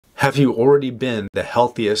Have you already been the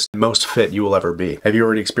healthiest, most fit you will ever be? Have you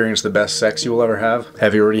already experienced the best sex you will ever have?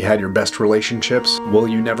 Have you already had your best relationships? Will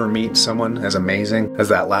you never meet someone as amazing as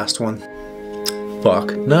that last one?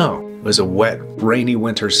 Fuck no. It was a wet, rainy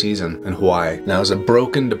winter season in Hawaii. And I was a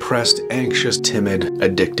broken, depressed, anxious, timid,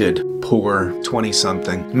 addicted, poor,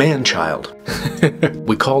 20-something man-child.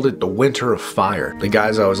 We called it the winter of fire. The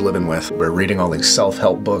guys I was living with were reading all these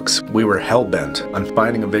self-help books. We were hell-bent on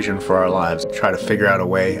finding a vision for our lives, try to figure out a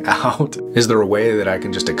way out. Is there a way that I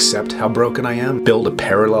can just accept how broken I am? Build a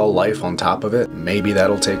parallel life on top of it? Maybe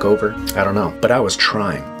that'll take over? I don't know. But I was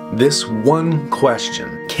trying. This one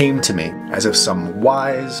question came to me as if some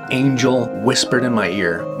wise angel whispered in my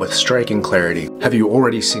ear with striking clarity. Have you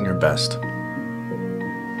already seen your best?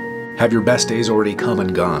 Have your best days already come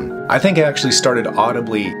and gone? I think I actually started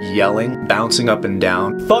audibly yelling, bouncing up and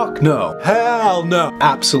down. Fuck no. Hell no.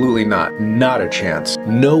 Absolutely not. Not a chance.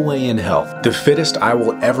 No way in hell. The fittest I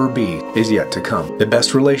will ever be is yet to come. The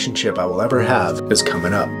best relationship I will ever have is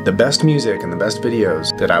coming up. The best music and the best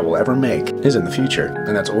videos that I will ever make is in the future.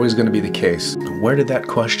 And that's always going to be the case. Where did that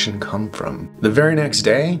question come from? The very next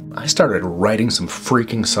day, I started writing some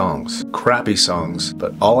freaking songs. Crappy songs.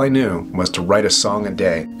 But all I knew was to write a song a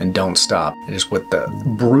day and don't stop. And just with the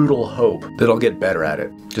brutal hope that I'll get better at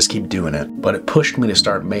it. Just keep doing it. But it pushed me to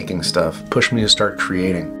start making stuff. Pushed me to start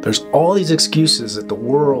creating. There's all these excuses that the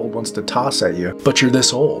world wants to toss at you. But you're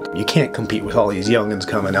this old. You can't compete with all these youngins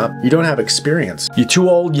coming up. You don't have experience. You're too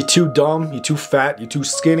old, you're too dumb, you're too fat, you're too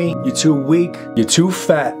skinny, you're too weak, you're too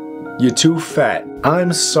fat. You're too fat.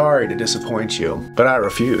 I'm sorry to disappoint you, but I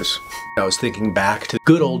refuse. I was thinking back to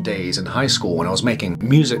good old days in high school when I was making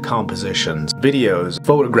music compositions, videos,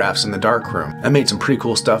 photographs in the darkroom. I made some pretty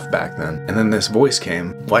cool stuff back then. And then this voice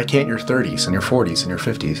came, why can't your 30s and your 40s and your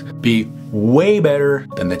 50s be way better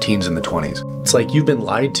than the teens and the 20s? It's like you've been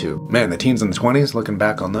lied to. Man, the teens and the 20s, looking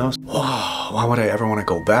back on those, whoa, why would I ever want to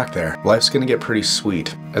go back there? Life's gonna get pretty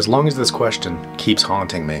sweet. As long as this question keeps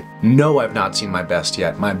haunting me. No, I've not seen my best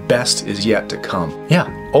yet. My best is yet to come.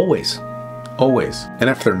 Yeah, always. Always. And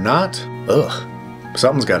if they're not, ugh,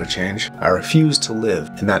 something's gotta change. I refuse to live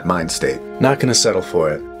in that mind state. Not gonna settle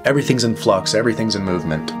for it. Everything's in flux, everything's in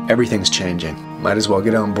movement, everything's changing. Might as well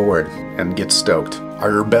get on board and get stoked.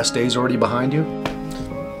 Are your best days already behind you?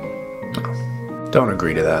 No. Don't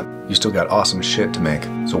agree to that. You still got awesome shit to make.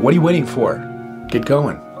 So what are you waiting for? Get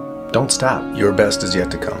going. Don't stop. Your best is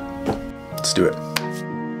yet to come. Let's do it.